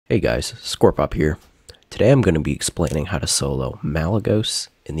Hey guys, Scorpop here. Today I'm going to be explaining how to solo Malygos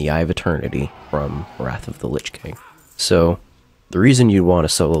in the Eye of Eternity from Wrath of the Lich King. So, the reason you'd want to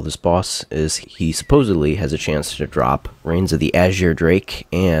solo this boss is he supposedly has a chance to drop Reigns of the Azure Drake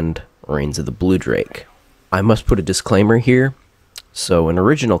and Reigns of the Blue Drake. I must put a disclaimer here. So in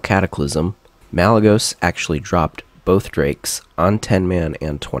original Cataclysm, Malygos actually dropped both Drakes on 10-man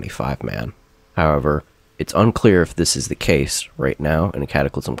and 25-man. However, it's unclear if this is the case right now in a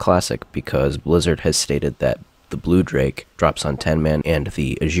Cataclysm Classic because Blizzard has stated that the Blue Drake drops on 10-man and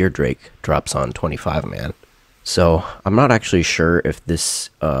the Azure Drake drops on 25-man. So I'm not actually sure if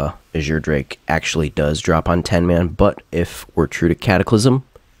this Azure Drake actually does drop on 10-man, but if we're true to Cataclysm,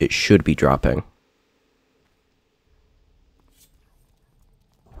 it should be dropping.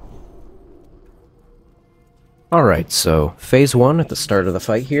 Alright, so phase 1 at the start of the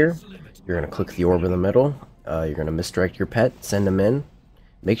fight here. You're going to click the orb in the middle, you're going to misdirect your pet, send him in.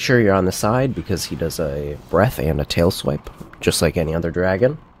 Make sure you're on the side because he does a breath and a tail swipe, just like any other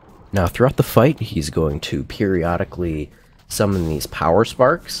dragon. Now throughout the fight, he's going to periodically summon these power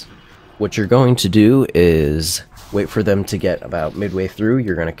sparks. What you're going to do is wait for them to get about midway through,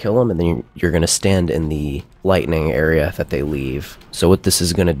 you're going to kill them, and then you're going to stand in the lightning area that they leave. So what this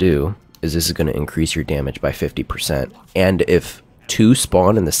is going to do is this is going to increase your damage by 50%. And if two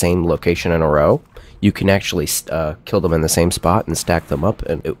spawn in the same location in a row, you can actually kill them in the same spot and stack them up,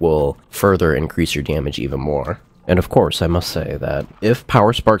 and it will further increase your damage even more. And of course, I must say that if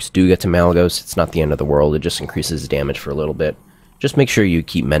power sparks do get to Malygos, it's not the end of the world, it just increases damage for a little bit. Just make sure you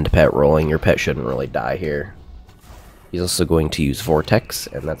keep mend pet rolling, your pet shouldn't really die here. He's also going to use Vortex,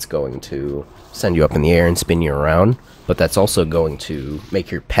 and that's going to send you up in the air and spin you around, but that's also going to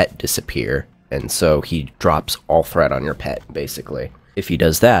make your pet disappear. And so he drops all threat on your pet, basically. If he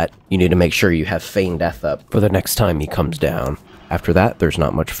does that, you need to make sure you have Feign Death up for the next time he comes down. After that, there's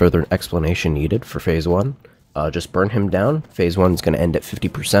not much further explanation needed for phase 1. Just burn him down. Phase 1 is going to end at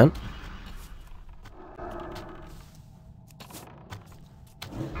 50%.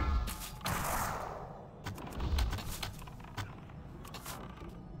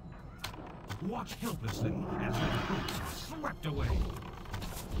 Watch helplessly as your hopes are swept away.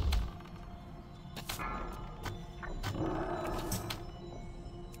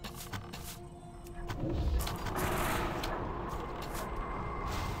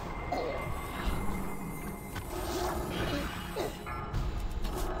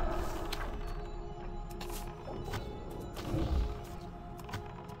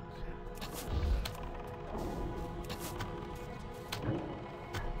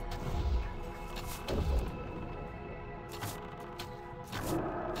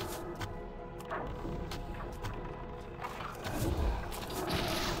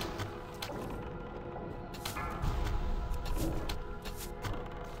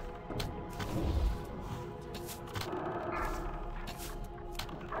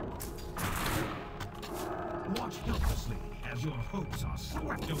 Watch helplessly as your hopes are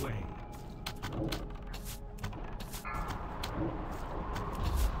swept away.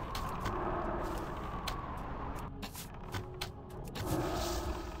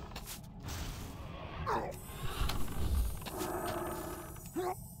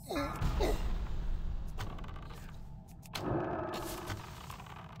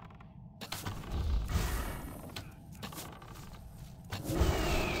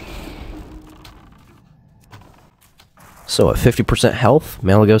 So at 50% health,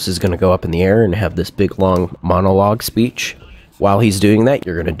 Malygos is going to go up in the air and have this big long monologue speech. While he's doing that,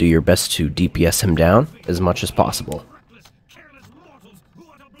 you're going to do your best to DPS him down as much as possible.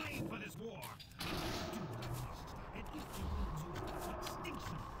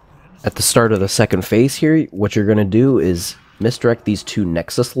 At the start of the second phase here, what you're going to do is misdirect these two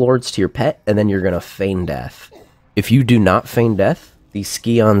Nexus Lords to your pet, and then you're going to Feign Death. If you do not Feign Death, these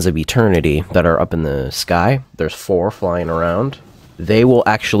Scions of Eternity that are up in the sky, there's 4 flying around, they will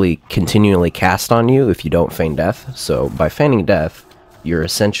actually continually cast on you if you don't Feign Death. So by feigning death, you're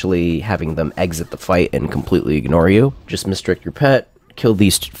essentially having them exit the fight and completely ignore you. Just misdirect your pet, kill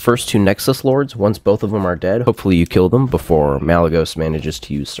these first 2 Nexus Lords. Once both of them are dead, hopefully you kill them before Malygos manages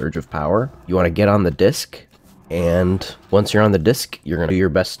to use Surge of Power. You want to get on the disc, and once you're on the disc, you're going to do your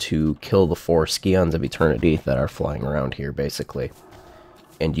best to kill the 4 Scions of Eternity that are flying around here, basically.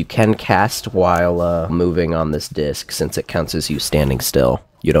 And you can cast while moving on this disc, since it counts as you standing still.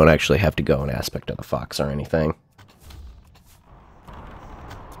 You don't actually have to go in Aspect of the Fox or anything.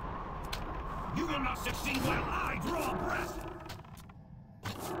 You will not succeed while I draw breath.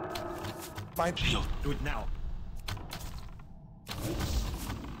 Find shield. Do it now.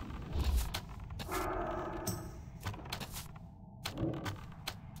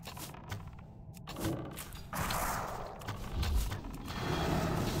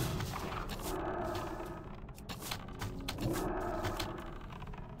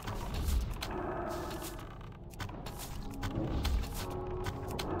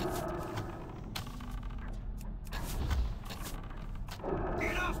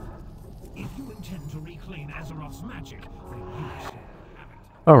 Azeroth's magic, then you shall have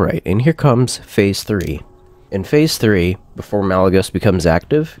it. Alright, and here comes Phase 3. In Phase 3, before Malygos becomes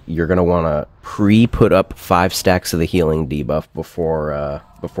active, you're going to want to pre-put up 5 stacks of the healing debuff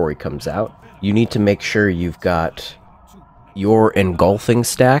before he comes out. You need to make sure you've got your engulfing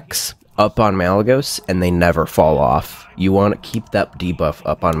stacks up on Malygos, and they never fall off. You want to keep that debuff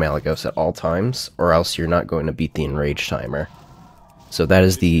up on Malygos at all times, or else you're not going to beat the enrage timer. So that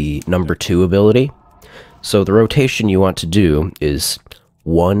is the number 2 ability. So the rotation you want to do is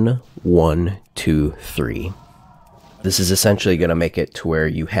 1, 1, 2, 3. This is essentially going to make it to where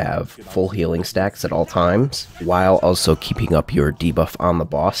you have full healing stacks at all times, while also keeping up your debuff on the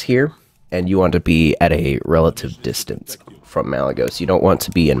boss here. And you want to be at a relative distance from Malygos. You don't want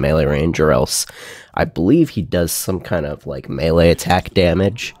to be in melee range, or else I believe he does some kind of like melee attack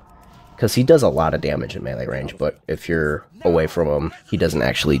damage. Because he does a lot of damage in melee range, but if you're away from him, he doesn't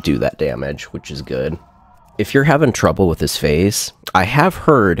actually do that damage, which is good. If you're having trouble with this phase, I have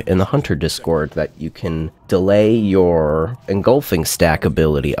heard in the Hunter Discord that you can delay your engulfing stack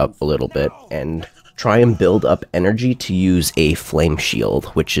ability up a little bit and try and build up energy to use a flame shield,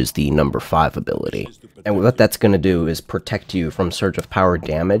 which is the number 5 ability. And what that's going to do is protect you from Surge of Power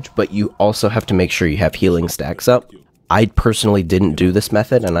damage, but you also have to make sure you have healing stacks up. I personally didn't do this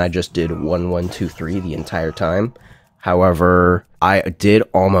method, and I just did 1, 1, 2, 3 the entire time. However, I did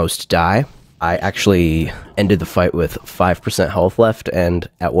almost die. I actually ended the fight with 5% health left, and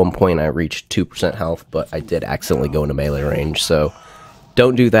at one point I reached 2% health, but I did accidentally go into melee range, so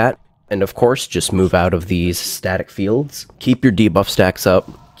don't do that. And of course, just move out of these static fields. Keep your debuff stacks up,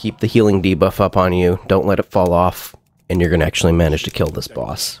 keep the healing debuff up on you, don't let it fall off, and you're going to actually manage to kill this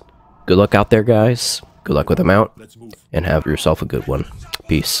boss. Good luck out there, guys. Good luck with the mount, and have yourself a good one.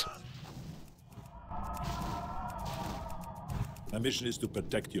 Peace. My mission is to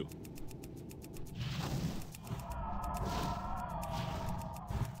protect you.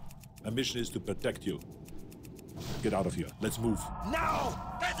 My mission is to protect you. Get out of here. Let's move.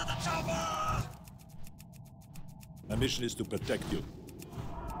 Now! Get to the chopper! My mission is to protect you.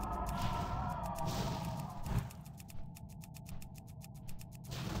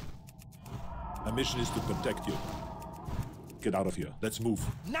 My mission is to protect you. Get out of here. Let's move.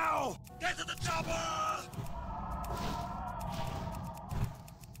 Now! Get to the chopper!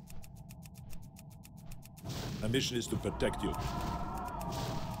 My mission is to protect you.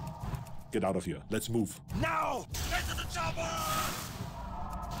 Get out of here. Let's move. Now! Get to the chopper!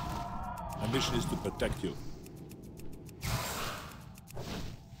 My mission is to protect you.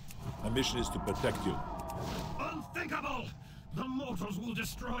 My mission is to protect you. Unthinkable! The mortals will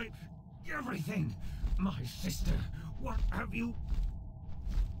destroy everything. My sister, what have you...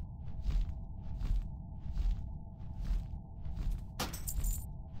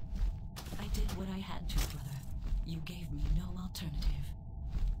 I did what I had to, brother. You gave me no alternative.